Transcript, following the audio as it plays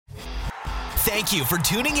Thank you for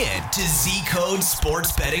tuning in to Z Code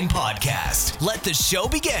Sports Betting Podcast. Let the show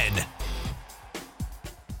begin.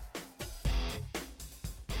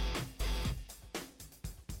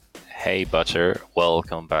 Hey Butcher,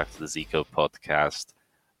 welcome back to the Z Code Podcast.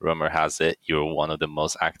 Rumor has it you're one of the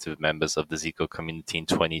most active members of the Z Code community in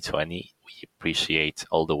 2020. We appreciate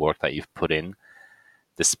all the work that you've put in.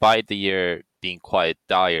 Despite the year being quite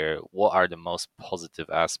dire, what are the most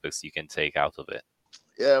positive aspects you can take out of it?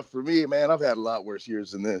 Yeah, for me, man, I've had a lot worse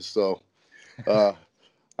years than this. So I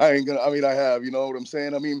have, you know what I'm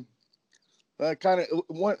saying? I mean,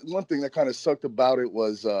 one thing that kind of sucked about it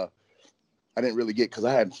was I didn't really get, because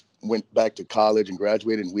I went back to college and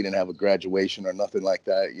graduated, and we didn't have a graduation or nothing like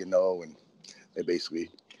that, you know, and they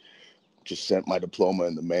basically just sent my diploma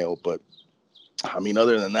in the mail. But I mean,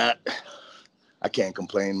 other than that, I can't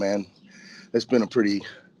complain, man. It's been a pretty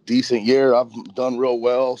decent year. I've done real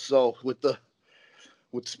well. So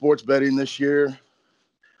with sports betting this year,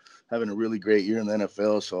 having a really great year in the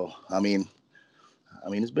NFL. So I mean,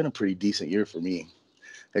 it's been a pretty decent year for me.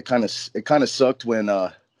 It kind of sucked when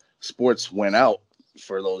sports went out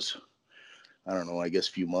for those, I don't know, I guess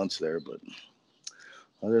few months there. But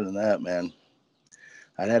other than that, man,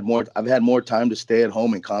 I've had more time to stay at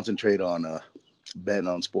home and concentrate on betting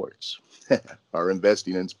on sports or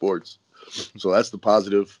investing in sports. So that's the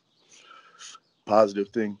positive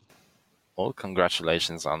thing. Well,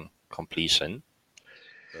 congratulations on completion.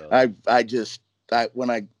 When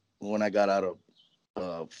I got out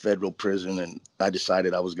of federal prison, and I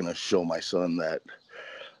decided I was going to show my son that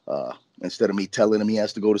instead of me telling him he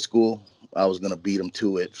has to go to school, I was going to beat him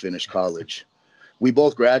to it, finish college. We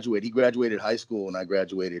both graduated. He graduated high school and I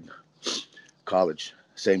graduated college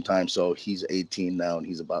same time. So he's 18 now and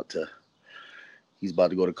he's about to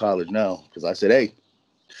go to college now, because I said, hey,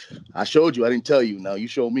 I showed you. I didn't tell you. Now you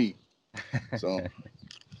show me. So,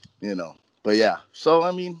 you know, but yeah. So,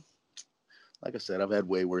 I mean, like I said, I've had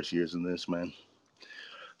way worse years than this, man.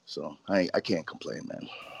 So I can't complain, man.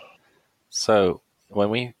 So when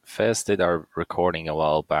we first did our recording a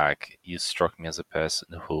while back, you struck me as a person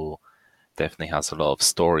who definitely has a lot of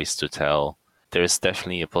stories to tell. There's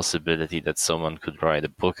definitely a possibility that someone could write a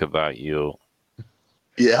book about you.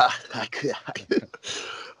 Yeah,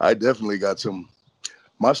 I definitely got some.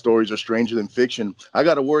 My stories are stranger than fiction. I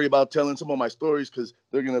got to worry about telling some of my stories because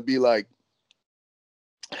they're going to be like,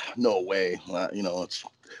 no way, you know,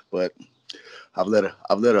 but I've led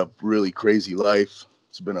a really crazy life.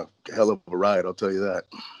 It's been a hell of a ride, I'll tell you that.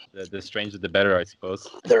 The stranger, the better, I suppose.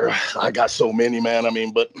 I got so many, man. I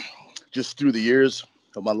mean, but just through the years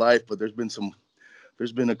of my life, but there's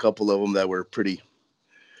been a couple of them that were pretty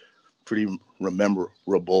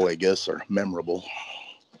memorable, I guess, or memorable.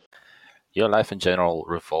 Your life in general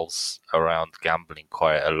revolves around gambling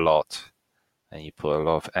quite a lot, and you put a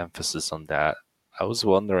lot of emphasis on that. I was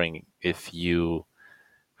wondering if you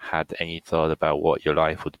had any thought about what your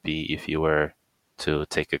life would be if you were to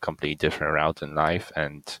take a completely different route in life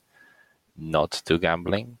and not do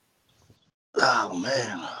gambling. Oh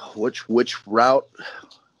man, which route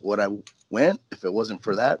would I went if it wasn't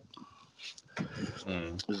for that?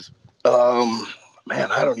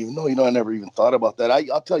 Man, I don't even know. You know, I never even thought about that.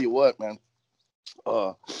 I'll tell you what, man.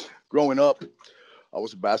 Growing up, I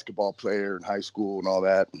was a basketball player in high school and all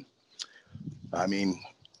that. I mean,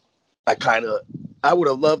 I would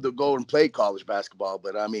have loved to go and play college basketball,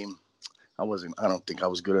 but I mean, I don't think I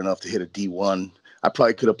was good enough to hit a D1. I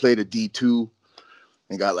probably could have played a D2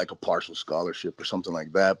 and got like a partial scholarship or something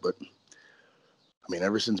like that. But I mean,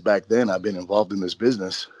 ever since back then, I've been involved in this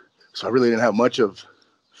business. So I really didn't have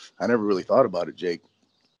I never really thought about it, Jake.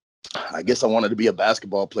 I guess I wanted to be a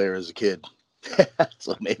basketball player as a kid.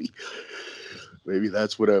 So maybe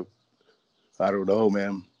that's what I don't know,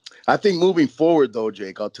 man. I think moving forward, though,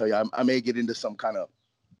 Jake, I'll tell you, I may get into some kind of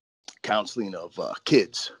counseling of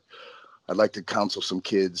kids. I'd like to counsel some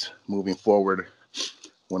kids moving forward,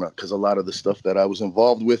 because a lot of the stuff that I was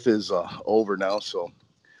involved with is over now. So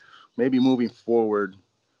maybe moving forward,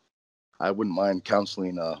 I wouldn't mind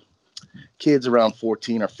counseling kids around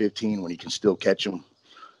 14 or 15 when you can still catch them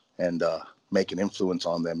and make an influence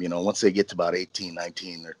on them. You know, once they get to about 18,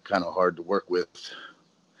 19, they're kind of hard to work with.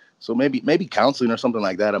 So maybe counseling or something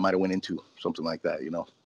like that. I might have went into something like that. You know,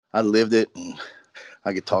 I lived it, and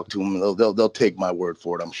I could talk to them. They'll take my word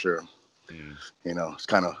for it, I'm sure. You know, it's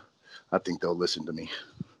kind of, I think they'll listen to me.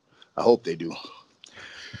 I hope they do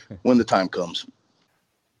when the time comes.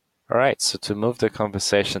 All right. So to move the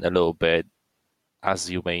conversation a little bit,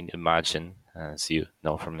 as you may imagine, as you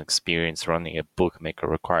know from experience, running a bookmaker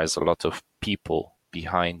requires a lot of people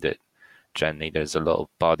behind it. Generally, there's a lot of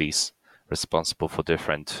bodies responsible for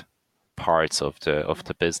different parts of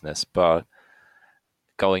the business. But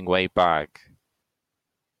going way back,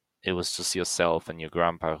 it was just yourself and your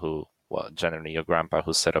grandpa generally your grandpa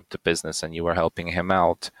who set up the business and you were helping him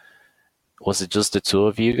out. Was it just the two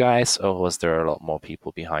of you guys, or was there a lot more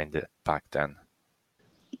people behind it back then?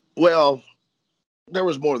 Well, there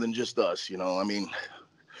was more than just us, you know. I mean,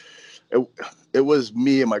 it was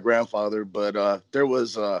me and my grandfather, but there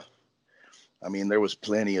was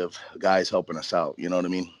plenty of guys helping us out. You know what I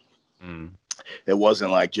mean? Mm. It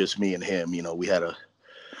wasn't like just me and him. You know, we had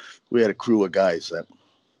a crew of guys that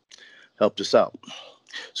helped us out.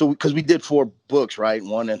 So because we did 4 books, right?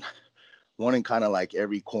 One in kind of like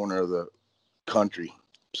every corner of the country.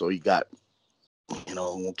 So you got, you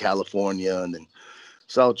know, California, and then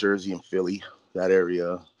South Jersey and Philly, that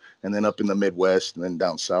area, and then up in the Midwest, and then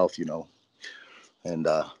down south, you know. And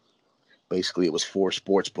basically it was 4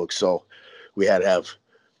 sports books. So we had to have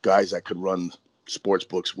guys that could run sports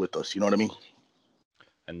books with us. You know what I mean?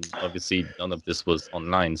 And obviously, none of this was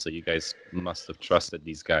online, so you guys must have trusted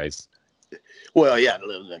these guys. Well, yeah,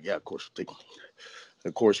 of course.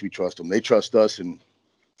 Of course we trust them. They trust us, and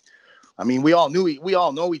I mean, we all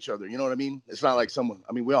know each other. You know what I mean? It's not like someone.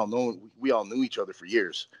 I mean, we all knew each other for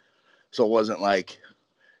years, so it wasn't like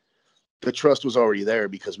the trust was already there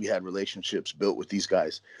because we had relationships built with these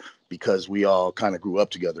guys because we all kind of grew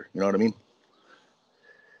up together. You know what I mean?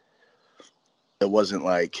 It wasn't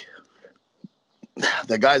like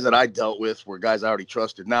the guys that I dealt with were guys I already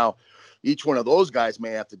trusted. Now, each one of those guys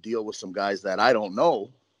may have to deal with some guys that I don't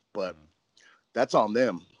know, but that's on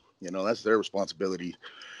them. You know, that's their responsibility.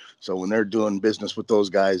 So when they're doing business with those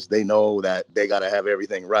guys, they know that they got to have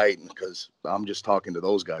everything right, because I'm just talking to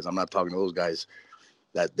those guys. I'm not talking to those guys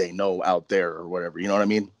that they know out there or whatever. You know what I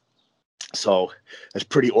mean? So it's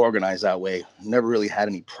pretty organized that way. Never really had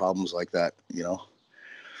any problems like that, you know,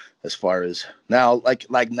 as far as now,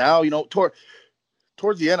 like now, you know,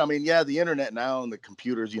 towards the end, I mean, yeah, the internet now and the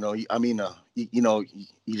computers, you know, you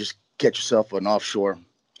just get yourself an offshore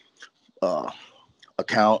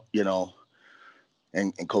account, you know,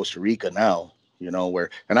 in Costa Rica now, you know,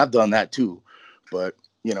 and I've done that too, but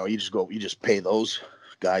you know, you just pay those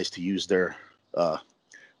guys to use their I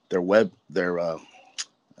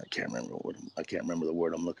can't remember the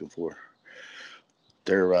word I'm looking for.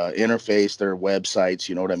 Their interface, their websites,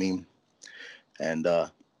 you know what I mean? And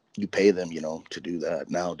you pay them, you know, to do that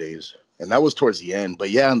nowadays. And that was towards the end. But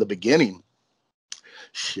yeah, in the beginning,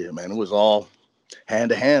 shit, man, it was all hand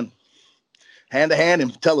to hand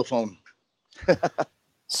and telephone.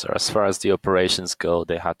 So as far as the operations go,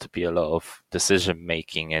 there had to be a lot of decision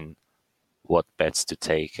making in what bets to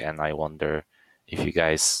take. And I wonder if you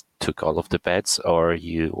guys took all of the bets or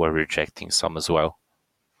you were rejecting some as well.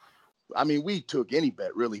 I mean, we took any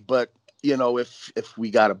bet really, but you know, if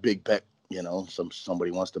we got a big bet, you know,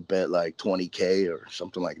 somebody wants to bet like 20K or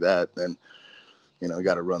something like that, then you know, you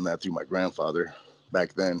got to run that through my grandfather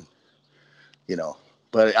back then, you know.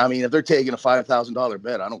 But I mean, if they're taking a $5,000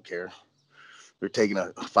 bet, I don't care. They're taking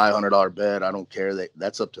a $500 bet, I don't care.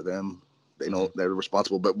 That's up to them. They know they're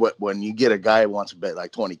responsible. But when you get a guy who wants to bet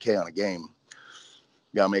like 20K on a game,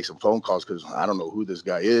 you gotta make some phone calls, because I don't know who this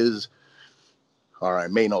guy is. All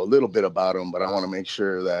right, may know a little bit about him, but I want to make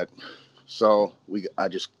sure that. So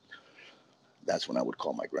that's when I would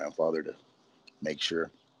call my grandfather to make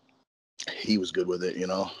sure he was good with it, you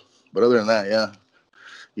know. But other than that, yeah,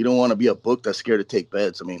 you don't want to be a book that's scared to take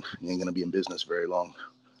bets. I mean, you ain't gonna be in business very long.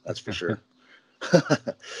 That's for sure.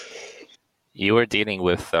 You were dealing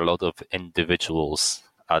with a lot of individuals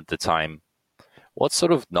at the time. What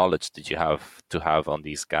sort of knowledge did you have to have on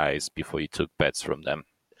these guys before you took bets from them?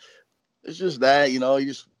 It's just that, you know,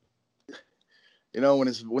 when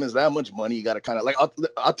it's that much money, you got to kind of like,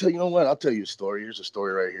 I'll tell you, know what? I'll tell you a story. Here's a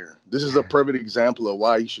story right here. This is a perfect example of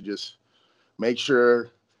why you should just make sure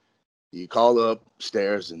you call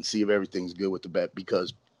upstairs and see if everything's good with the bet,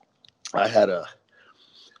 because I had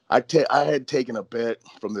taken a bet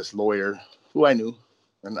from this lawyer who I knew,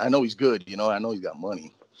 and I know he's good, you know, I know he's got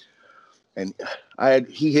money. And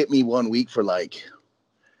he hit me one week for like,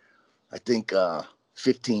 I think,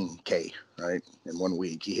 15K, right? In 1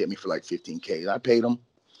 week, he hit me for like 15K. I paid him.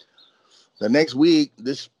 The next week,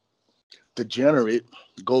 this degenerate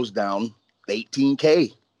goes down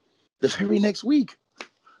 18K. The very next week.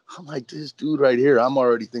 I'm like, this dude right here, I'm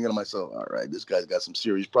already thinking to myself, all right, this guy's got some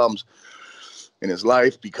serious problems in his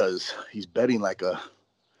life, because he's betting like a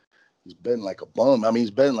bum. I mean,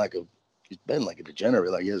 he's betting like a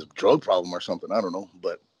degenerate, like he has a drug problem or something. I don't know.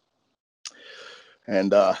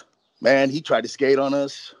 And man, he tried to skate on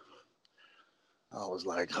us. I was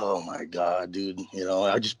like, oh my God, dude. You know,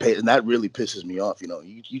 I just paid, and that really pisses me off. You know,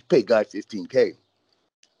 you pay guy 15K,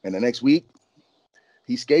 and the next week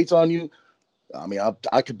he skates on you. I mean,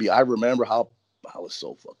 I remember how I was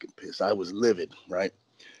so fucking pissed. I was livid, right?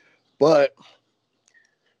 But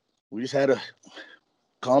we just had to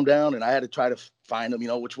calm down, and I had to try to find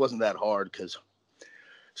him, which wasn't that hard because.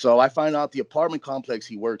 So I find out the apartment complex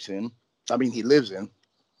he works in. I mean, he lives in.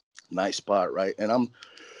 Nice spot, right? And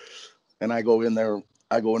I go in there.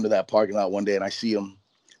 I go into that parking lot one day, and I see him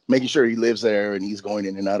making sure he lives there, and he's going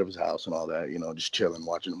in and out of his house and all that. Just chilling,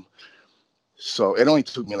 watching him. So it only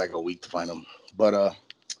took me like a week to find him. But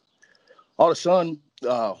all of a sudden,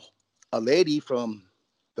 a lady from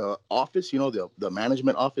the office, the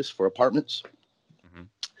management office for apartments, Mm-hmm.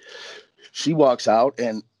 she walks out,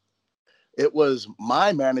 and it was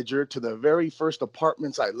my manager to the very first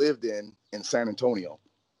apartments I lived in San Antonio.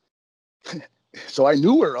 So I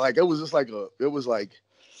knew her. Like, it was just like a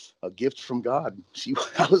gift from God.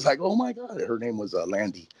 I was like, oh my God. Her name was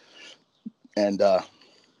Landy. And,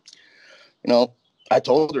 I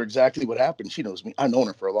told her exactly what happened. She knows me. I've known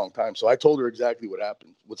her for a long time. So I told her exactly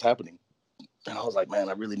what's happening. And I was like, man,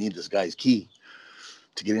 I really need this guy's key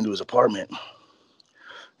to get into his apartment.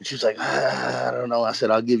 And she was like, I don't know. I said,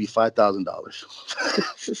 I'll give you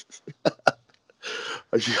 $5,000.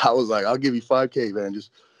 I was like, I'll give you $5,000, man.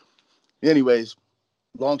 Anyways,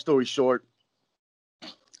 long story short,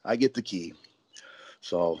 I get the key.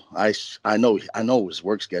 So I know his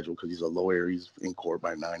work schedule because he's a lawyer. He's in court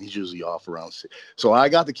by 9. He's usually off around 6. So I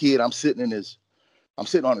got the key, and I'm sitting on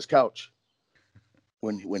his couch.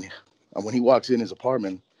 When he walks in his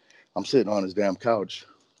apartment, I'm sitting on his damn couch,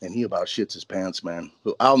 and he about shits his pants, man.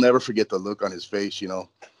 I'll never forget the look on his face,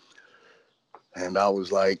 And I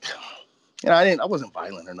was like, I wasn't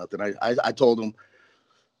violent or nothing. I told him,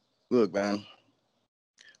 look, man,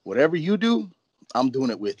 whatever you do, I'm doing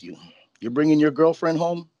it with you. You're bringing your girlfriend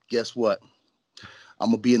home. Guess what? I'm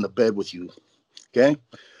going to be in the bed with you. Okay?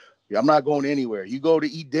 I'm not going anywhere. You go to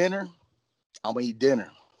eat dinner, I'm going to eat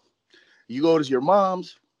dinner. You go to your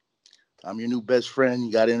mom's, I'm your new best friend.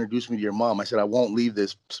 You got to introduce me to your mom. I said, I won't leave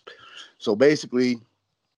this. So basically,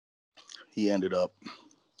 he ended up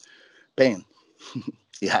paying.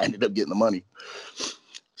 Yeah, I ended up getting the money.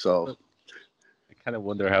 So I kind of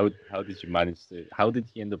wonder how did you manage to? How did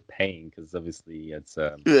he end up paying? Because obviously it's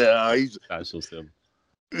yeah, he's substantial sum.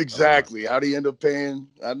 exactly. How did he end up paying?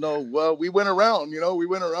 I know. Well, we went around. We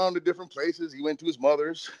went around to different places. He went to his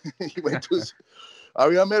mother's. He went to his. I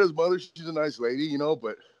mean, I met his mother. She's a nice lady,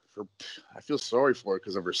 but I feel sorry for her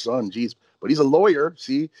because of her son. Jeez, but he's a lawyer.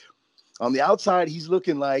 See, on the outside, he's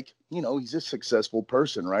looking like he's a successful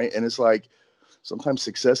person, right? And it's like sometimes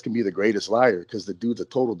success can be the greatest liar because the dude's a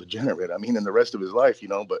total degenerate. I mean, in the rest of his life,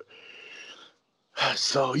 but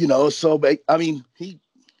so I mean, he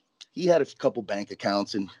had a couple bank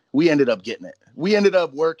accounts, and we ended up getting it. We ended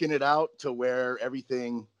up working it out to where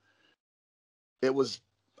everything.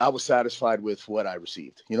 I was satisfied with what I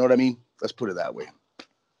received. You know what I mean? Let's put it that way.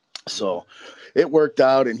 So it worked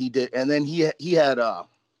out, and he did. And then he had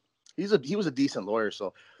he was a decent lawyer,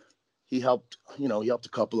 so he helped a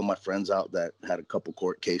couple of my friends out that had a couple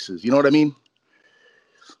court cases. You know what I mean?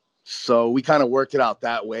 So we kind of worked it out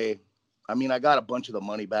that way. I mean, I got a bunch of the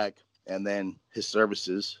money back, and then his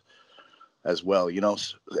services as well,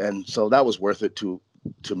 and so that was worth it to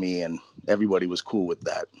me, and everybody was cool with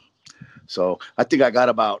that. So I think I got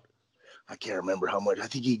I can't remember how much. I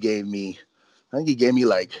think he gave me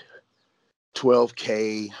like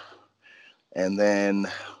 $12,000, and then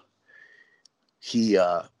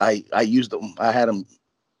I used them. I had him.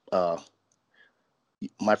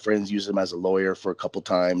 My friends used him as a lawyer for a couple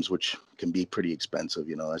times, which can be pretty expensive.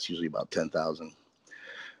 That's usually about $10,000,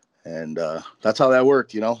 and that's how that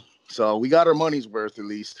worked. So we got our money's worth at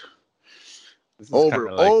least. This is kind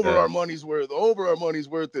of like Over our money's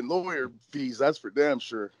worth in lawyer fees. That's for damn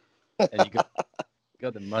sure. and you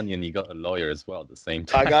got the money and you got a lawyer as well at the same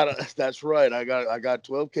time. That's right. I got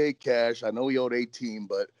 $12,000 cash. I know he owed 18,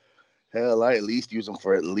 but hell, I at least use them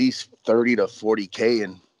for at least 30 to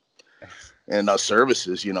 40K in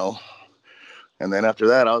services, And then after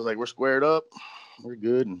that, I was like, we're squared up, we're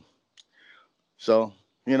good. And so,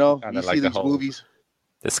 you Kinda see like the these whole movies.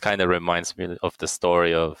 This kind of reminds me of the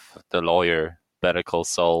story of the lawyer Better Call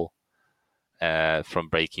Saul from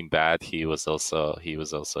Breaking Bad. He was also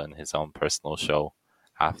in his own personal show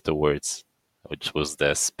afterwards, which was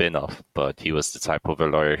the spin-off. But he was the type of a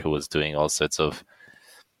lawyer who was doing all sorts of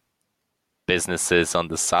businesses on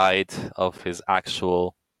the side of his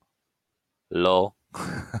actual law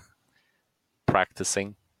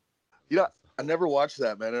practicing. I never watched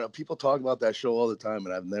that, man. People talk about that show all the time,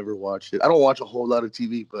 and I've never watched it. I don't watch a whole lot of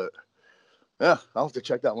TV, but yeah, I'll have to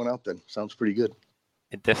check that one out then. Sounds pretty good.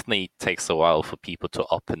 it definitely takes a while for people to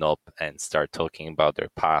open up and start talking about their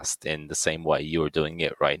past in the same way you're doing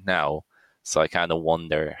it right now. So I kind of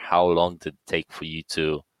wonder, how long did it take for you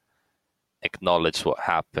to acknowledge what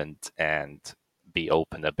happened and be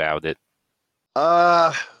open about it?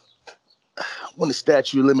 Uh, when the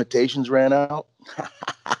statute of limitations ran out.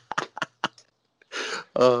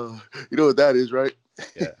 You know what that is, right?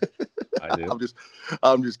 Yeah, I do.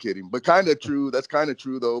 I'm just kidding, but kind of true. That's kind of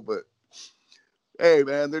true though. But hey,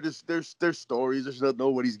 man, there's stories. There's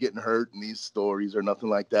nobody's getting hurt in these stories or nothing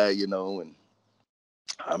like that, you know. And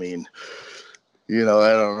I mean, you know,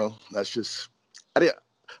 I don't know. That's just I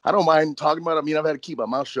don't mind talking about it. I mean, I've had to keep my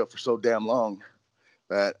mouth shut for so damn long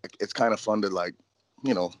that it's kind of fun to, like,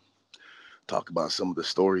 you know, talk about some of the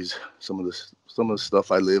stories, some of the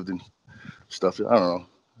stuff I lived and stuff. I don't know.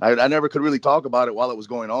 I never could really talk about it while it was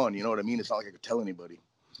going on. You know what I mean? It's not like I could tell anybody.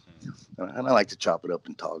 And I like to chop it up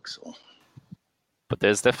and talk. So, But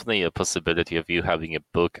there's definitely a possibility of you having a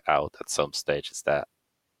book out at some stage. Is that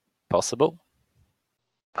possible?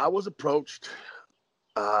 I was approached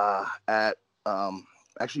at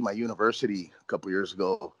actually my university a couple years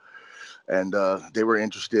ago, and they were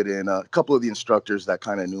interested in a couple of the instructors that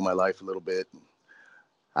kind of knew my life a little bit.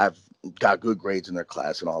 I've got good grades in their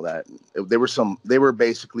class and all that. They were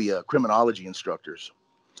basically criminology instructors,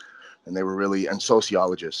 and and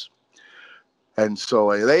sociologists. And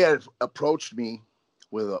so they had approached me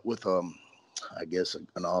with I guess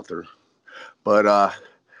an author, but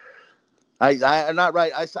I'm not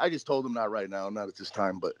right. I just told them not right now, not at this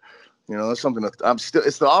time. But you know, that's something that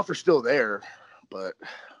it's the offer's still there, but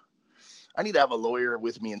I need to have a lawyer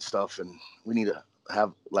with me and stuff, and we need to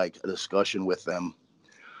have like a discussion with them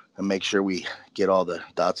and make sure we get all the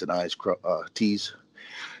dots and I's, T's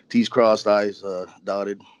crossed, I's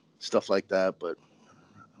dotted, stuff like that. But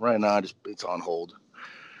right now, it's on hold.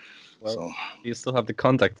 Well, so you still have the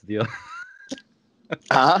contact deal.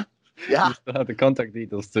 yeah. You still have the contact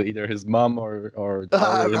details to either his mom or the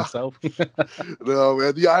lawyer himself. No,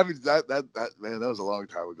 man. Yeah, I haven't. That man. That was a long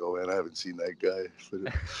time ago, man. I haven't seen that guy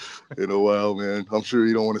in a while, man. I'm sure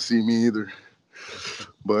you don't want to see me either.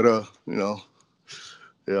 But you know,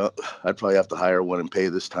 yeah, I'd probably have to hire one and pay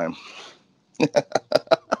this time.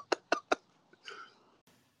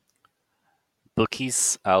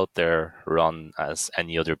 Bookies out there run as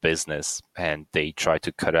any other business, and they try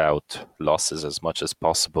to cut out losses as much as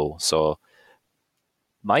possible. So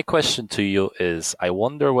my question to you is, I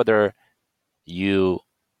wonder whether you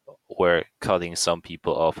were cutting some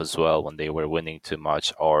people off as well when they were winning too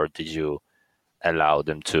much, or did you allow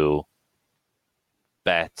them to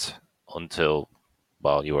bet until,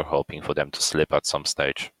 well, you were hoping for them to slip at some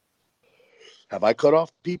stage? Have I cut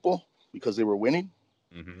off people because they were winning?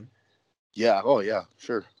 Mm-hmm. Yeah. Oh, yeah.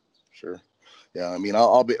 Sure. Yeah. I mean,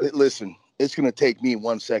 I'll be. Listen, it's gonna take me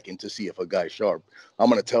 1 second to see if a guy's sharp. I'm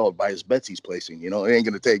gonna tell it by his bets he's placing. You know, it ain't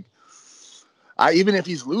gonna take. Even if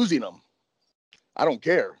he's losing them, I don't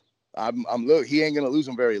care. He ain't gonna lose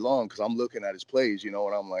them very long because I'm looking at his plays. You know,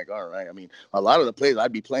 and I'm like, all right. I mean, a lot of the plays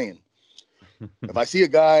I'd be playing. If I see a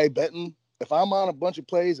guy betting, if I'm on a bunch of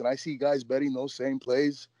plays and I see guys betting those same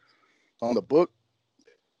plays on the book,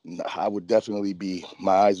 I would definitely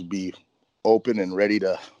my eyes would be open and ready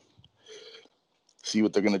to see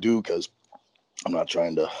what they're going to do, because I'm not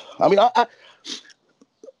trying to. I mean,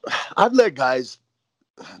 I'd let guys.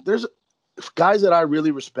 There's guys that I really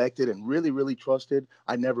respected and really, really trusted.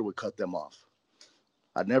 I never would cut them off.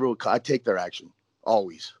 I'd take their action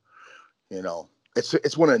always. You know,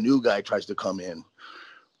 it's when a new guy tries to come in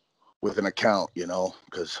with an account, you know,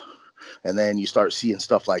 and then you start seeing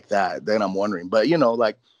stuff like that. Then I'm wondering, but you know,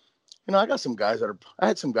 like, you know, I had some guys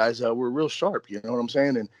that were real sharp. You know what I'm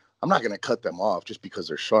saying? And I'm not going to cut them off just because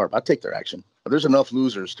they're sharp. I take their action. But there's enough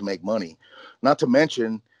losers to make money. Not to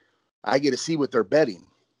mention, I get to see what they're betting.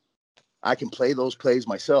 I can play those plays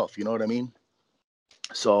myself. You know what I mean?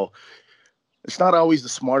 So it's not always the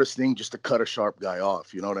smartest thing just to cut a sharp guy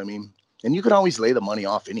off. You know what I mean? And you can always lay the money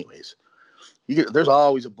off anyways. There's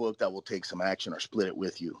always a book that will take some action or split it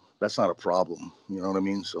with you. That's not a problem. You know what I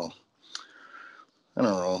mean? So I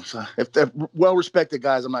don't know. So if they're well-respected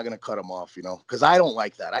guys, I'm not going to cut them off, you know, because I don't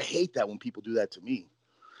like that. I hate that when people do that to me.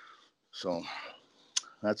 So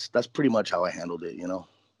that's pretty much how I handled it, you know.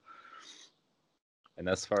 And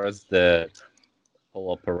as far as the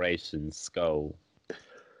whole operations go,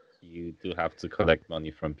 you do have to collect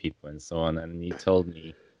money from people and so on. And you told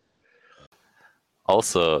me.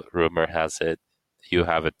 Also, rumor has it you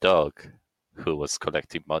have a dog who was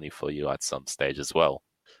collecting money for you at some stage as well.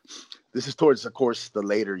 This is towards, of course, the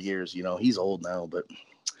later years. You know, he's old now, but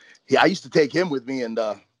I used to take him with me, and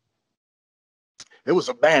It was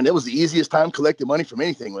the easiest time collecting money from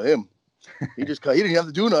anything with him. He didn't have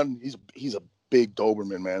to do nothing. He's a big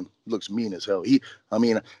Doberman, man. He looks mean as hell.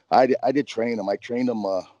 I did train him. I trained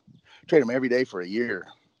him every day for a year.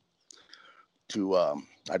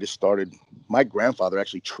 I just started. My grandfather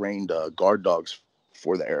actually trained guard dogs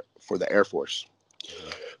for the Air Force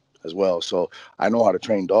as well. So I know how to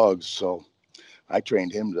train dogs. So I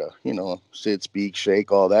trained him to, sit, speak,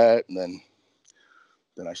 shake, all that, and then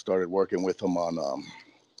I started working with him on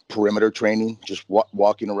perimeter training, just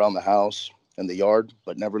walking around the house and the yard,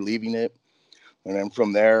 but never leaving it. And then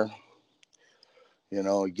from there,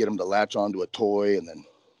 you get him to latch onto a toy, and then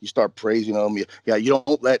you start praising him. You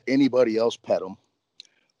don't let anybody else pet him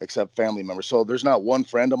except family members. So there's not one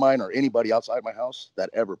friend of mine or anybody outside my house that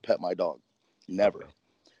ever pet my dog. Never.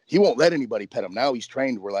 He won't let anybody pet him. Now he's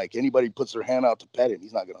trained where, like, anybody puts their hand out to pet him,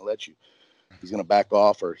 he's not going to let you. He's going to back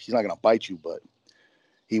off, or he's not going to bite you, but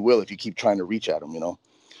he will if you keep trying to reach at him,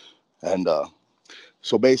 And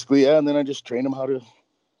so basically, and then I just train them how to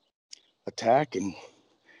attack, and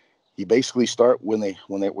you basically start when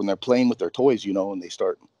they're playing with their toys, and they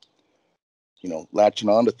start, latching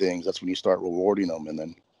onto things. That's when you start rewarding them, and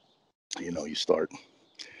then, you start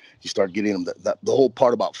getting them the whole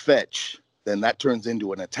part about fetch. Then that turns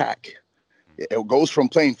into an attack. It goes from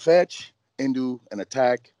playing fetch into an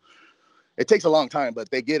attack. It takes a long time, but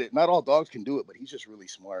they get it. Not all dogs can do it, but he's just really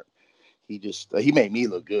smart. He made me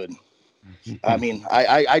look good. I mean,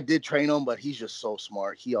 I did train him, but he's just so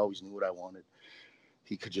smart. He always knew what I wanted.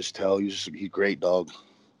 He could just tell. He's a great dog,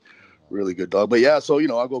 really good dog. But yeah, so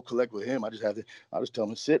I'll go collect with him. I'll just tell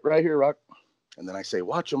him, sit right here, Rock, and then I say,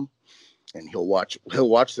 watch him, and he'll watch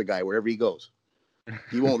the guy wherever he goes.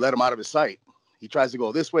 He won't let him out of his sight. He tries to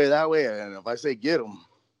go this way, that way, and if I say get him,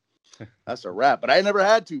 that's a wrap. But I never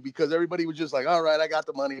had to, because everybody was just like, all right, I got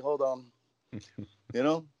the money. Hold on,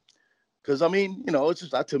 Because, it's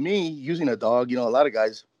just, to me, using a dog, a lot of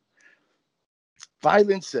guys,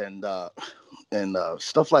 violence and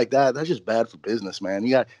stuff like that, that's just bad for business, man.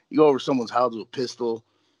 You go over someone's house with a pistol.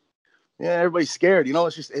 Yeah, everybody's scared.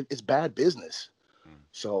 It's just, it's bad business.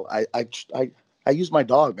 So I used my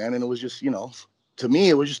dog, man, and it was just, to me,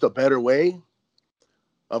 it was just a better way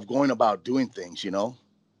of going about doing things,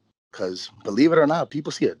 because believe it or not,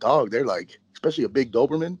 people see a dog, they're like, especially a big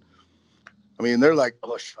Doberman. They're like,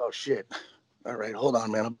 oh shit. All right, hold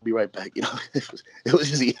on, man. I'll be right back. It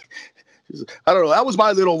was just, I don't know. That was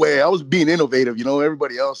my little way. I was being innovative.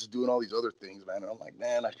 Everybody else is doing all these other things, man. And I'm like,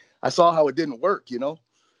 man, I saw how it didn't work,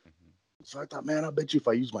 So I thought, man, I bet you if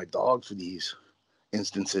I use my dog for these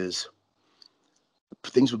instances,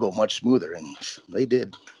 things would go much smoother. And they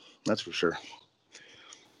did. That's for sure.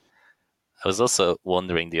 I was also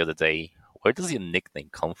wondering the other day, where does your nickname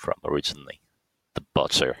come from originally? The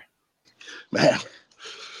Butcher. Man,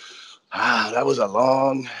 that was a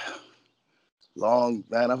long,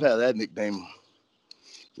 man. I've had that nickname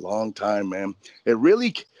a long time, man. It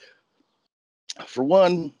really, for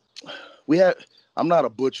one, I'm not a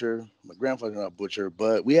butcher. My grandfather's not a butcher,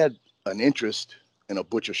 but we had an interest in a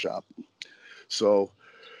butcher shop. So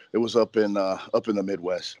it was up in the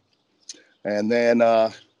Midwest. And then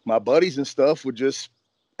my buddies and stuff would just,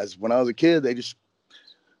 as when I was a kid, they just,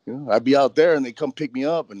 I'd be out there and they come pick me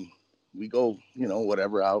up and we go,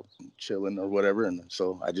 whatever, out chilling or whatever. And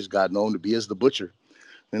so I just got known to be as the Butcher.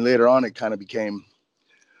 And later on, it kind of became,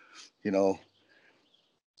 there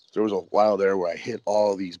was a while there where I hit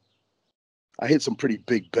some pretty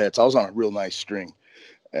big bets. I was on a real nice string.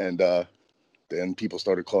 And then people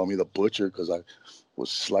started calling me the Butcher because I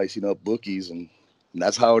was slicing up bookies. And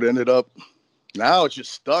that's how it ended up. Now it's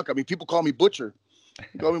just stuck. People call me Butcher.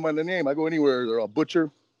 They call me my name. I go anywhere, they're all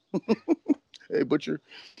Butcher. Hey, Butcher.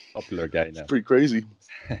 Popular guy now. It's pretty crazy.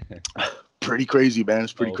 Pretty crazy, man.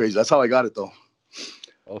 It's pretty crazy. That's how I got it, though.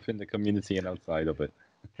 Both in the community and outside of it.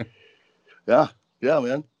 Yeah,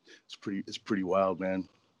 man. It's pretty wild, man.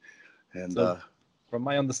 And so, from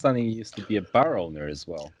my understanding, you used to be a bar owner as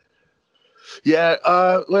well. Yeah.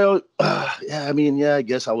 I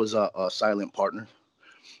guess I was a silent partner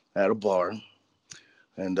at a bar,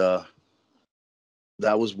 and that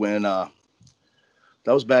was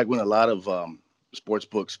back when a lot of sports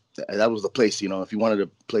books, that was the place, if you wanted to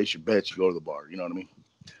place your bets, you go to the bar, you know what I mean?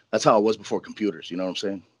 That's how it was before computers, you know what I'm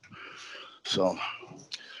saying? So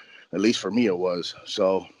at least for me it was.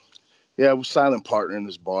 So yeah, I was silent partner in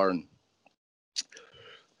this bar, and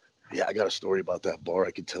yeah, I got a story about that bar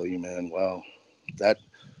I could tell you, man. Wow.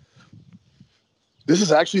 This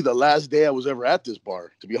is actually the last day I was ever at this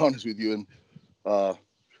bar, to be honest with you. And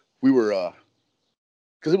we were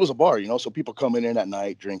because it was a bar, so people come in at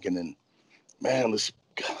night drinking, and man,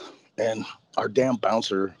 and our damn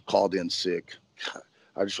bouncer called in sick.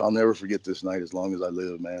 I'll never forget this night as long as I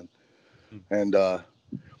live, man. And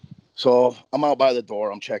so I'm out by the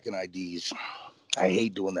door. I'm checking IDs. I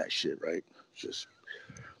hate doing that shit, right?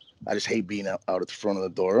 I just hate being out at the front of the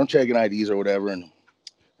door. I'm checking IDs or whatever, and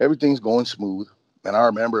everything's going smooth. And I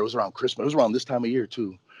remember it was around Christmas. It was around this time of year,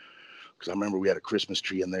 too. Because I remember we had a Christmas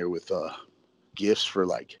tree in there with gifts for,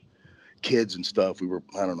 like, kids and stuff.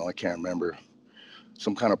 I don't know, I can't remember.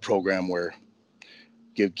 Some kind of program where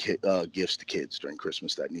give gifts to kids during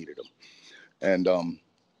Christmas that needed them. And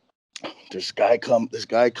this guy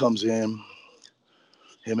comes in,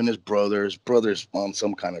 him and his brother's on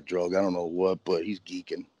some kind of drug. I don't know what, but he's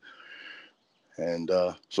geeking. And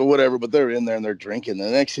so whatever, but they're in there and they're drinking. The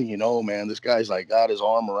next thing you know, man, this guy's like got his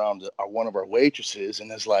arm around one of our waitresses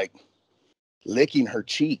and is like licking her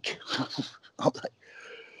cheek.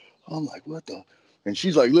 I'm like, what the? And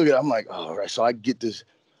she's like, look at it. I'm like, all right. So I get this.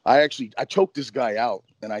 I choke this guy out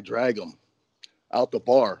and I drag him out the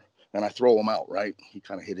bar and I throw him out, right? He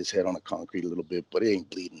kind of hit his head on the concrete a little bit, but he ain't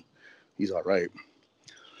bleeding. He's all right.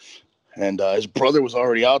 And his brother was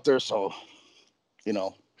already out there. So,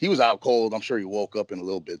 he was out cold. I'm sure he woke up in a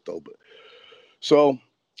little bit, though. But so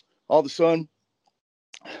all of a sudden,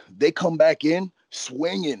 they come back in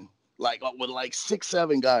swinging with like 6,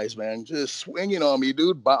 7 guys, man, just swinging on me,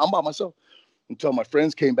 dude. I'm by myself until my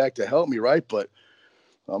friends came back to help me, right? But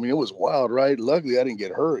I mean, it was wild, right? Luckily, I didn't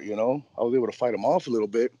get hurt. I was able to fight them off a little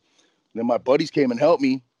bit. And then my buddies came and helped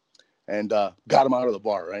me and got him out of the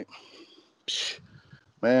bar, right?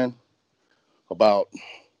 Man, about,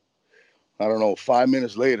 I don't know, 5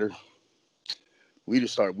 minutes later, we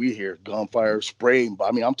hear gunfire, spraying.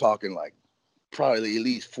 I mean, I'm talking like probably at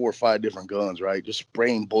least 4 or 5 different guns, right? Just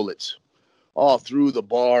spraying bullets all through the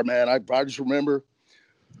bar, man. I just remember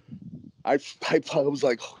I was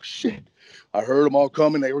like, oh, shit. I heard them all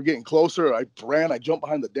coming. They were getting closer. I ran. I jumped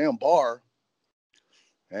behind the damn bar.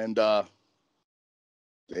 And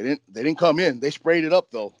they didn't come in. They sprayed it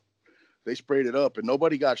up, though. They sprayed it up, and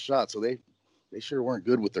nobody got shot. So they sure weren't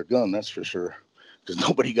good with their gun, that's for sure, because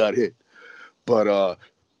nobody got hit. But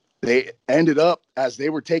they ended up, as they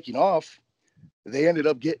were taking off, they ended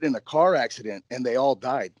up getting in a car accident, and they all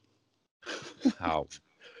died. How?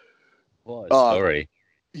 What a story.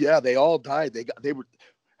 Yeah, they all died.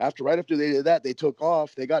 Right after they did that, they took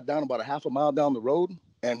off. They got down about a half a mile down the road,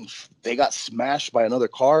 and they got smashed by another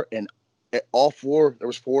car, and all 4, there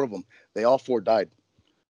was 4 of them. They all 4 died.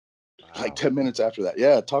 Wow. Like 10 minutes after that.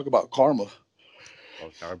 Yeah, talk about karma. Oh,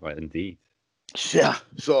 karma, indeed. Yeah,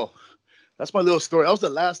 so that's my little story. That was the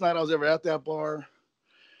last night I was ever at that bar.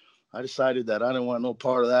 I decided that I didn't want no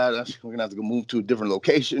part of that. We're going to have to go move to a different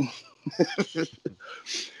location.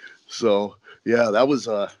 So, yeah, that was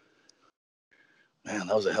a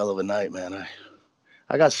hell of a night, man.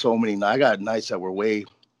 I got so many. I got nights that were way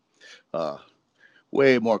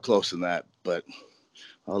more close than that, but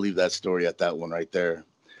I'll leave that story at that one right there.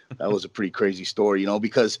 That was a pretty crazy story,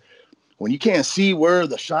 because when you can't see where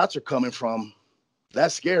the shots are coming from,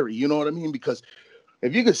 that's scary. You know what I mean? Because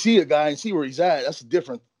if you could see a guy and see where he's at, that's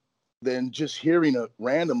different than just hearing it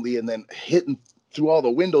randomly and then hitting through all the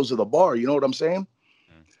windows of the bar. You know what I'm saying?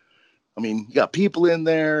 Mm. I mean, you got people in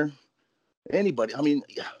there. Anybody. I mean,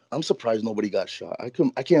 I'm surprised nobody got shot. I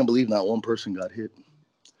can't believe not one person got hit.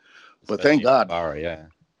 But especially thank God. Bar, yeah,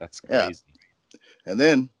 that's crazy. Yeah. And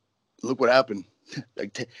then look what happened.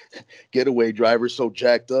 Like getaway drivers so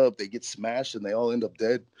jacked up, they get smashed and they all end up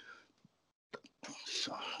dead.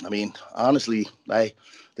 So, I mean, honestly, they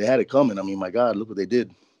had it coming. I mean, my God, look what they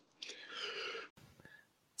did.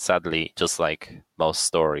 Sadly, just like most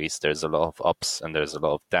stories, there's a lot of ups and there's a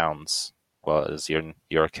lot of downs. Well, as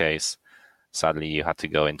your case, sadly, you had to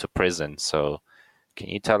go into prison. So can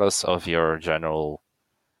you tell us of your general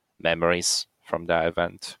memories from that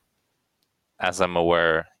event? As I'm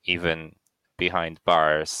aware, even behind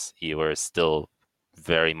bars, you were still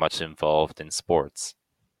very much involved in sports.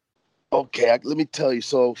 Okay, let me tell you.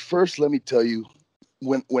 So first, let me tell you,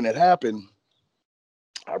 when it happened,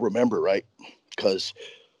 I remember, right? Because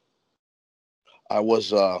I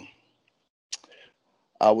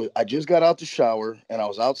just got out the shower and I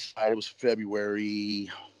was outside. It was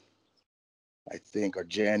February, I think, or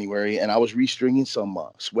January, and I was restringing some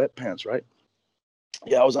sweatpants, right?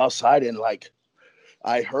 Yeah, I was outside and like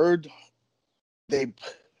I heard it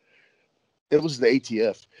was the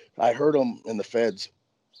ATF. I heard them in the feds.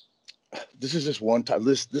 This is just one time.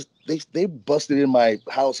 They busted in my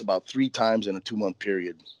house about 3 times in a 2-month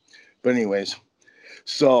period. But anyways,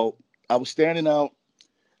 so I was standing out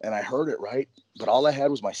and I heard it, right? But all I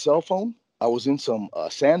had was my cell phone. I was in some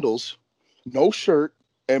sandals, no shirt,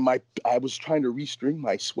 and I was trying to restring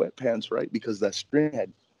my sweatpants, right? Because that string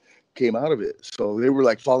had came out of it. So they were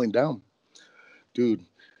like falling down. Dude,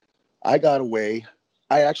 I got away.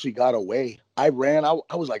 I actually got away. I ran.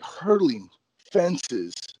 I was like hurdling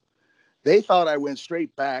fences. They thought I went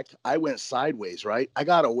straight back. I went sideways, right? I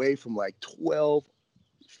got away from like 12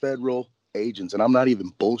 federal agents, and I'm not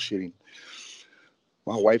even bullshitting.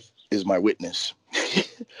 My wife is my witness.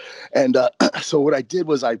 And so what I did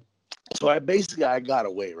was I got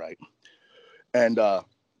away, right? And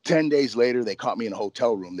 10 days later, they caught me in a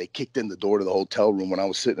hotel room. They kicked in the door to the hotel room when I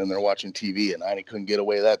was sitting in there watching TV, and I couldn't get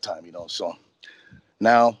away that time, you know. So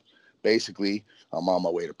now, basically, I'm on my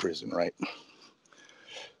way to prison, right?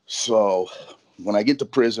 So when I get to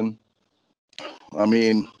prison, I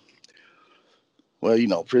mean, well, you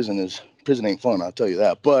know, prison ain't fun, I'll tell you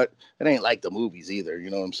that. But it ain't like the movies either, you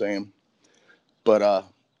know what I'm saying? But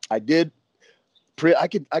I could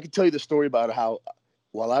tell you the story about how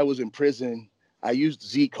while I was in prison, I used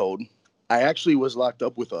Z code. I actually was locked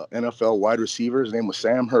up with a NFL wide receiver. His name was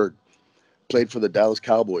Sam Hurd. Played for the Dallas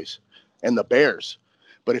Cowboys and the Bears.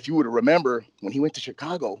 But if you would remember, when he went to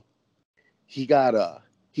Chicago, he got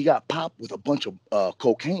popped with a bunch of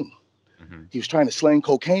cocaine. Mm-hmm. He was trying to sling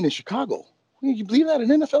cocaine in Chicago. Can you believe that? An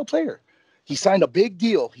NFL player. He signed a big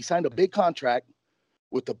deal. He signed a big contract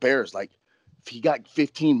with the Bears. Like, he got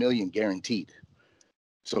 $15 million guaranteed.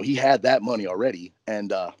 So he had that money already,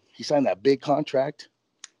 and he signed that big contract.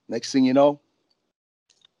 Next thing you know,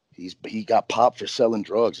 he got popped for selling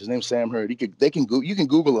drugs. His name's Sam Hurd. You can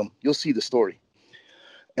Google him. You'll see the story.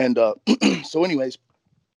 And so, anyways,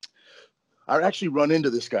 I actually run into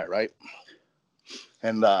this guy, right?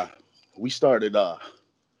 And we started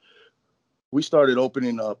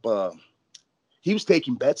opening up. He was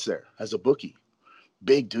taking bets there as a bookie.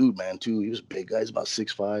 Big dude, man, too. He was a big guy. He's about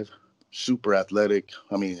 6'5", super athletic.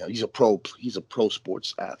 I mean, he's a pro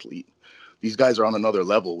sports athlete. These guys are on another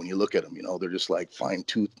level when you look at them. You know, they're just like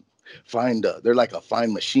they're like a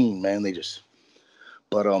fine machine, man.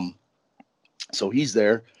 So he's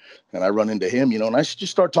there, and I run into him, you know, and I just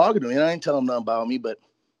start talking to him. And I ain't tell him nothing about me, but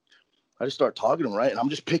I just start talking to him, right? And I'm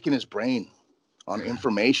just picking his brain on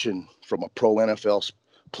information from a pro NFL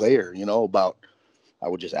player, you know, I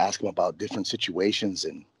would just ask him about different situations.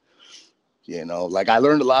 And, you know, like I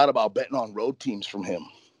learned a lot about betting on road teams from him,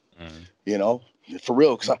 you know, for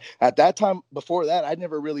real. Because at that time, before that, I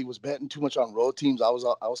never really was betting too much on road teams. I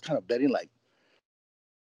was kind of betting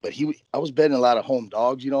I was betting a lot of home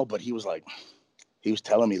dogs, you know, but he was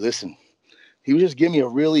telling me, listen, he was just giving me a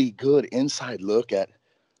really good inside look at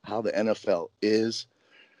how the NFL is.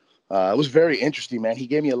 It was very interesting, man. He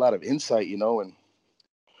gave me a lot of insight, you know, and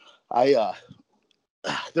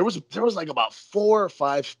there was like about 4 or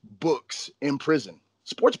 5 books in prison,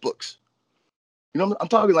 sports books. You know, I'm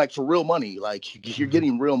talking like for real money. Like you're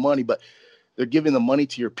getting real money, but they're giving the money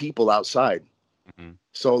to your people outside. Mm-hmm.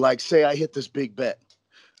 So like, say I hit this big bet,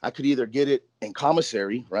 I could either get it in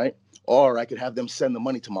commissary, right? Or I could have them send the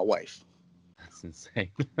money to my wife. That's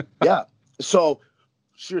insane. Yeah. So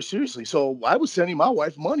seriously. So I was sending my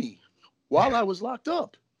wife money while I was locked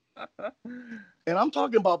up. And I'm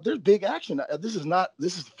talking about there's big action. This is a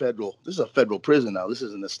federal prison now. This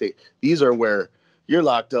isn't a state. These are where you're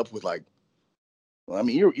locked up with like, well, I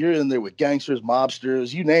mean, you're in there with gangsters,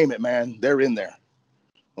 mobsters, you name it, man. They're in there.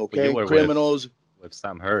 Okay, you were criminals. With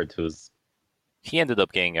Sam Hurd, he ended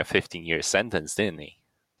up getting a 15-year sentence, didn't he?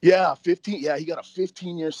 Yeah, 15. Yeah, he got a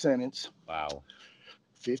 15-year sentence. Wow.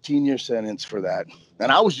 15-year sentence for that.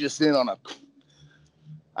 And I was just in on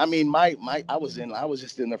I was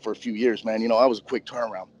just in there for a few years, man. You know, I was a quick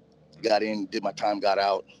turnaround. Got in, did my time, got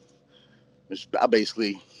out. I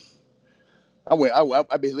basically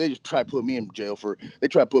they just tried to put me in jail they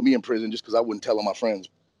tried to put me in prison just because I wouldn't tell on my friends,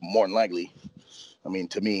 more than likely. I mean,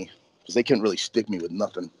 to me, because they couldn't really stick me with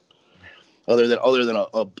nothing other than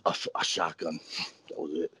a shotgun. That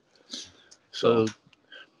was it. So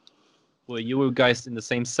well, you were guys in the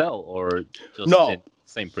same cell or just no, in the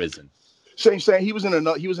same prison? Same. He was in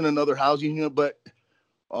another housing unit, but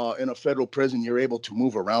in a federal prison, you're able to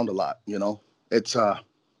move around a lot. You know, it's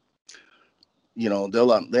you know, they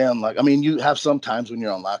unlock. I mean, you have some times when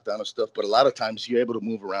you're on lockdown and stuff, but a lot of times you're able to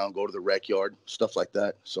move around, go to the rec yard, stuff like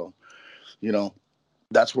that. So, you know,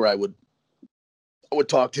 that's where I would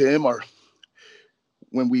talk to him, or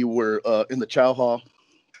when we were in the chow hall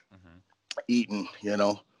eating. You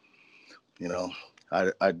know,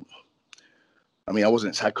 I mean,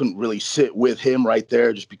 I couldn't really sit with him right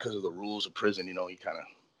there just because of the rules of prison. You know,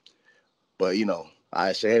 but you know,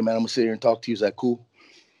 I say, hey man, I'm gonna sit here and talk to you. Is that cool?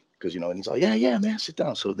 Because, you know, and he's like, yeah, man, sit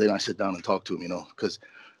down. So then I sit down and talk to him, you know, because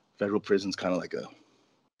federal prison's kind of like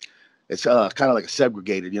it's kind of like a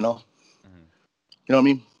segregated, you know. Mm-hmm. You know what I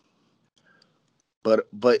mean? But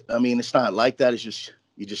I mean, it's not like that. It's just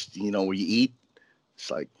where you eat.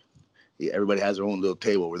 It's like everybody has their own little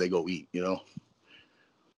table where they go eat.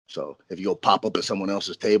 So if you go pop up at someone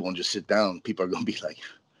else's table and just sit down, people are gonna be like,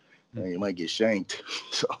 you might get shanked.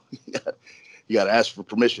 So you got to ask for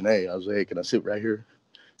permission. Hey, I was like, hey, can I sit right here?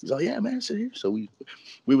 He's like, yeah, man, sit here. So we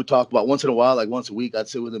would talk about once in a while, like once a week, I'd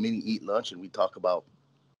sit with him and eat lunch, and we'd talk about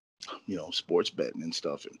sports betting and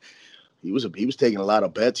stuff. And he was taking a lot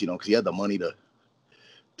of bets, because he had the money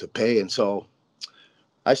to pay. And so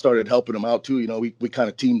I started helping him out too. We kind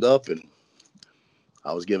of teamed up, and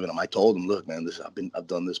I told him, look, man, I've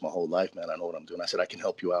done this my whole life, man. I know what I'm doing. I said, I can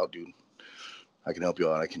help you out, dude. I can help you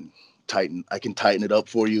out. I can tighten it up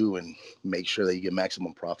for you and make sure that you get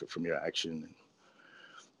maximum profit from your action.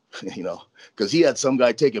 And, because he had some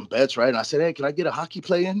guy taking bets, right? And I said, hey, can I get a hockey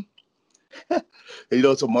play in? And,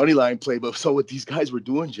 it's a money line play. But so what these guys were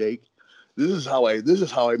doing, Jake, this is how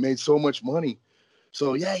I made so much money.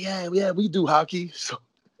 So yeah, we do hockey.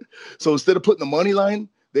 So instead of putting the money line,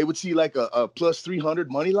 they would see like a plus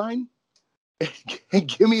 300 money line and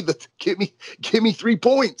give me 3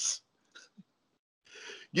 points.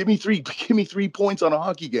 Give me 3 points on a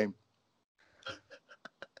hockey game.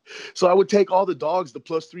 So I would take all the dogs, the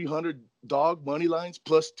plus 300 dog money lines,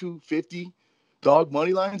 plus 250 dog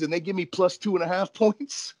money lines, and they give me plus 2.5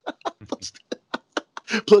 points, plus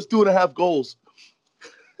 2.5 goals.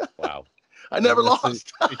 Wow. I never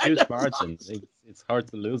lost. A huge margin. It's hard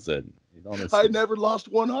to lose it. Honestly. I never lost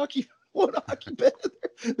one hockey bet.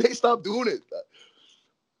 They stopped doing it.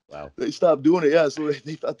 Wow. They stopped doing it. Yeah. So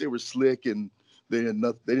they thought they were slick, and they didn't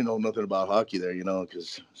know nothing about hockey there,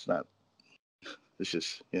 because it's not. It's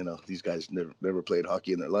just, these guys never played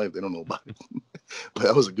hockey in their life. They don't know about it. But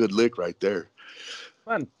that was a good lick right there.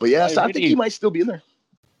 Man, but yeah, I think he might still be in there.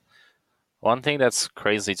 One thing that's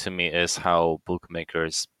crazy to me is how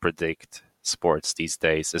bookmakers predict sports these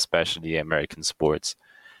days, especially American sports,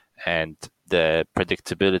 and the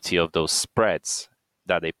predictability of those spreads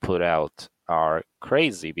that they put out are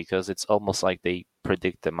crazy because it's almost like they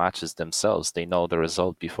predict the matches themselves. They know the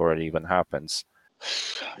result before it even happens.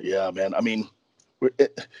 Yeah, man. I mean,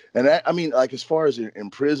 like as far as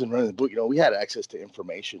in prison running the book, we had access to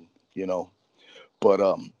information, but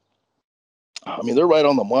I mean, they're right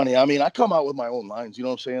on the money. I mean, I come out with my own lines. You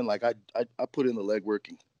know what I'm saying? Like I put in the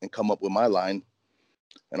legwork and come up with my line,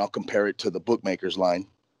 and I'll compare it to the bookmaker's line.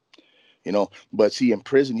 But see, in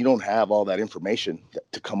prison, you don't have all that information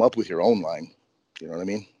to come up with your own line. You know what I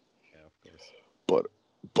mean? Yeah, of course.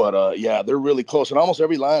 But yeah, they're really close. And almost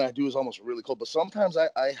every line I do is almost really close. But sometimes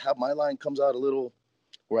I have my line comes out a little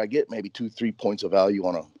where I get maybe 2-3 points of value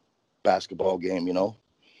on a basketball game,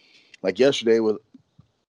 Like yesterday with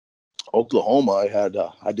Oklahoma,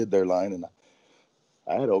 I did their line, and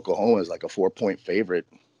I had Oklahoma as like a 4-point favorite.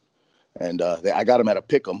 And I got them at a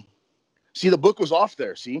pick 'em. See, the book was off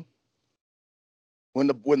there, see? When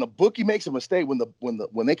the bookie makes a mistake, when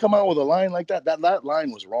they come out with a line like that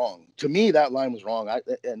line was wrong. To me, that line was wrong.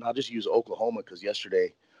 And I'll just use Oklahoma because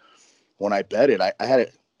yesterday when I bet it, I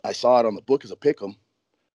saw it on the book as a pick 'em.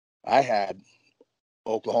 I had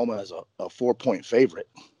Oklahoma as a 4-point favorite.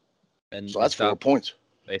 And so that's 4 points.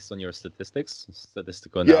 Based on your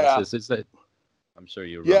statistical analysis, is that? I'm sure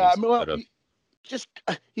you. Yeah, I mean,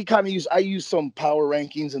 I used some power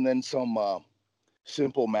rankings and then some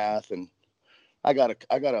simple math, and I got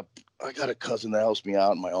a cousin that helps me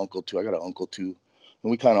out, and my uncle too. I got an uncle too,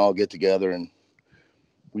 and we kind of all get together and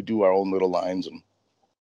we do our own little lines, and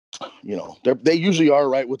they usually are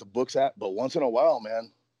right with the books at, but once in a while,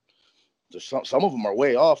 man, there's some of them are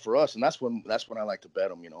way off for us, and that's when I like to bet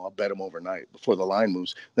them. I'll bet them overnight before the line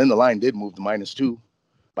moves. Then the line did move to -2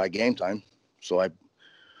 by game time, so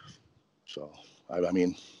I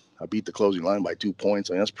mean, I beat the closing line by 2 points.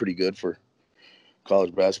 I mean, that's pretty good for a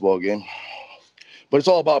college basketball game. But it's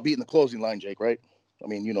all about beating the closing line, Jake, right? I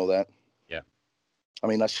mean, you know that. Yeah. I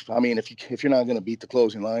mean, if you're not going to beat the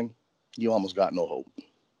closing line, you almost got no hope,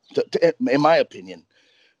 in my opinion.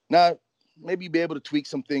 Now, maybe you'll be able to tweak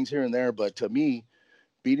some things here and there, but to me,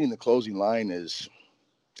 beating the closing line is,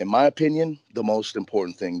 in my opinion, the most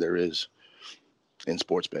important thing there is in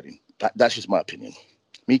sports betting. That's just my opinion.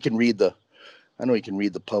 I know you can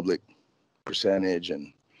read the public percentage,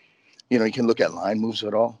 and you can look at line moves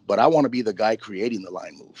at all, but I want to be the guy creating the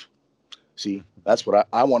line move. See, that's what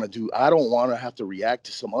I want to do. I don't want to have to react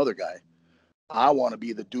to some other guy. I want to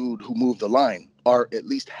be the dude who moved the line or at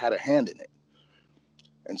least had a hand in it.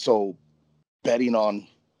 And so betting on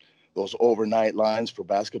those overnight lines for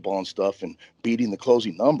basketball and stuff and beating the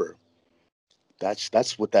closing number,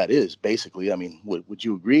 that's what that is, basically. I mean, would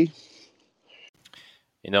you agree?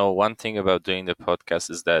 One thing about doing the podcast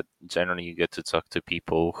is that generally you get to talk to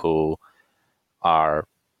people who are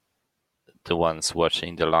the ones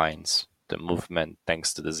watching the lines, the movement.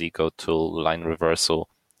 Thanks to the Z-code tool, line reversal,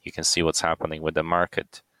 you can see what's happening with the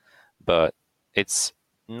market. But it's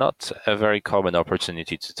not a very common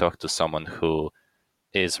opportunity to talk to someone who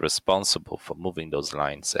is responsible for moving those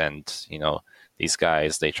lines. And, these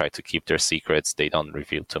guys, they try to keep their secrets. They don't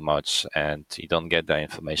reveal too much, and you don't get that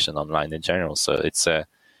information online in general. So it's a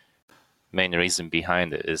main reason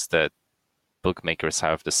behind it is that bookmakers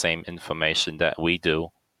have the same information that we do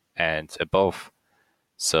and above.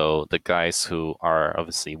 So the guys who are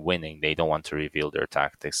obviously winning, they don't want to reveal their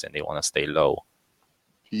tactics and they want to stay low.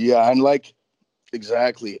 Yeah, and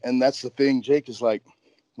exactly. And that's the thing, Jake, is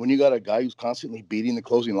when you got a guy who's constantly beating the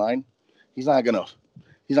closing line, he's not gonna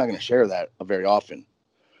share that very often,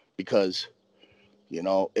 because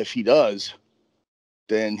if he does,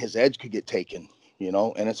 then his edge could get taken.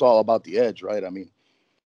 And it's all about the edge, right? I mean,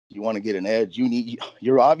 you want to get an edge, you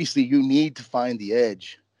need to find the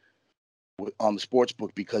edge on the sports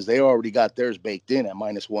book, because they already got theirs baked in at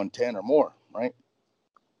 -110 or more, right?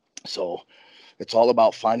 So it's all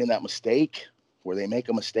about finding that mistake where they make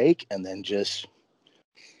a mistake, and then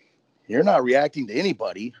you're not reacting to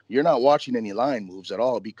anybody. You're not watching any line moves at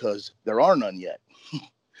all, because there are none yet.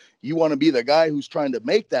 You want to be the guy who's trying to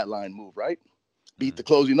make that line move, right? Beat the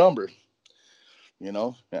closing number.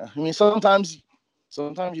 Yeah. I mean, sometimes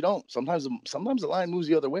you don't. Sometimes the line moves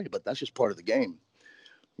the other way, but that's just part of the game.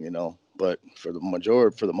 But for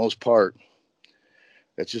the most part,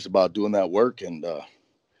 it's just about doing that work and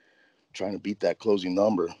trying to beat that closing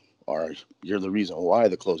number, or you're the reason why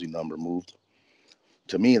the closing number moved.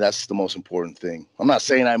 To me, that's the most important thing. I'm not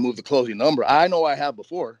saying I moved the closing number. I know I have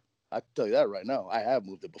before. I can tell you that right now. I have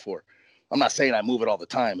moved it before. I'm not saying I move it all the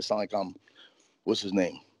time. It's not like I'm, what's his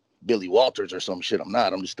name, Billy Walters or some shit. I'm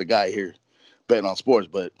not. I'm just the guy here betting on sports.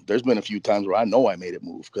 But there's been a few times where I know I made it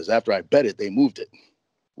move, because after I bet it, they moved it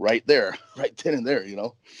right there, right then and there,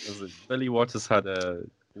 Was it Billy Waters had a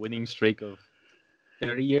winning streak of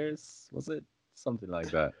 30 years? Was it? Something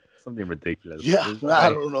like that. Something ridiculous. Yeah, I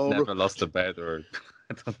don't know. Never lost a bet, or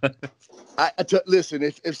I don't know. Listen,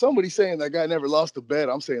 if somebody's saying that guy never lost a bet,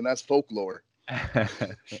 I'm saying that's folklore. I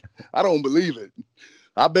don't believe it.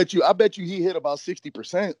 I bet you he hit about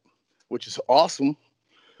 60%, which is awesome.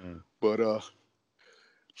 But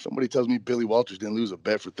somebody tells me Billy Walters didn't lose a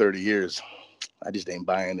bet for 30 years. I just ain't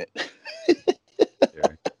buying it.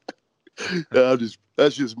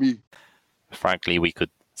 That's just me. Frankly, we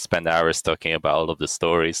could spend hours talking about all of the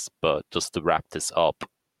stories, but just to wrap this up,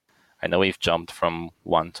 I know we've jumped from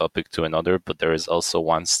one topic to another, but there is also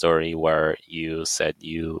one story where you said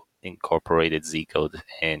you incorporated Z-code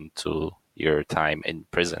into your time in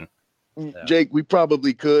prison. Yeah. Jake, we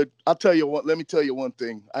probably could. I'll tell you what. Let me tell you one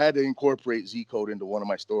thing. I had to incorporate Z-code into one of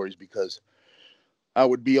my stories, because I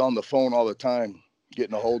would be on the phone all the time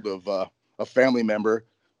getting a hold of a family member,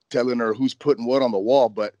 telling her who's putting what on the wall.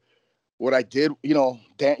 But what I did, Dan,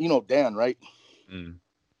 right?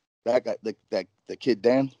 That guy, the kid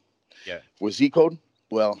Dan. Yeah. With Z-code.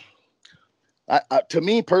 Well, to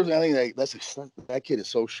me personally, I think that kid is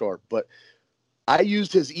so sharp. But I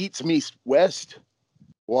used his Eats Meets West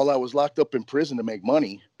while I was locked up in prison to make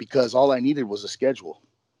money, because all I needed was a schedule.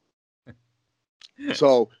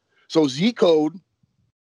 So Z-code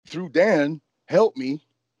through Dan helped me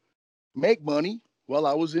make money while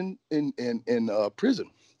I was in prison.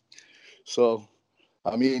 So,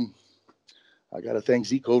 I mean, I got to thank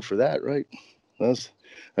Z-code for that, right? I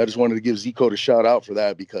just wanted to give Z-code a shout out for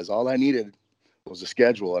that, because all I needed was a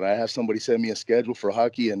schedule, and I have somebody send me a schedule for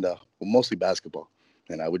hockey and mostly basketball,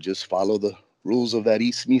 and I would just follow the rules of that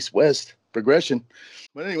East Meets West progression.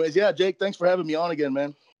 But anyways, yeah, Jake, thanks for having me on again,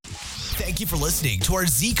 man. Thank you for listening to our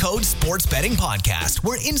Z-Code Sports Betting Podcast,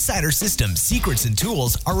 where insider systems, secrets, and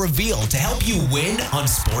tools are revealed to help you win on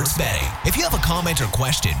sports betting. If you have a comment or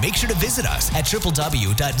question, make sure to visit us at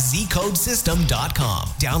www.zcodesystem.com.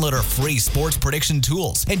 Download our free sports prediction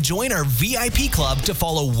tools and join our VIP club to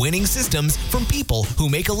follow winning systems from people who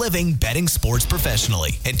make a living betting sports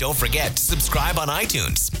professionally. And don't forget to subscribe on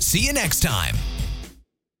iTunes. See you next time.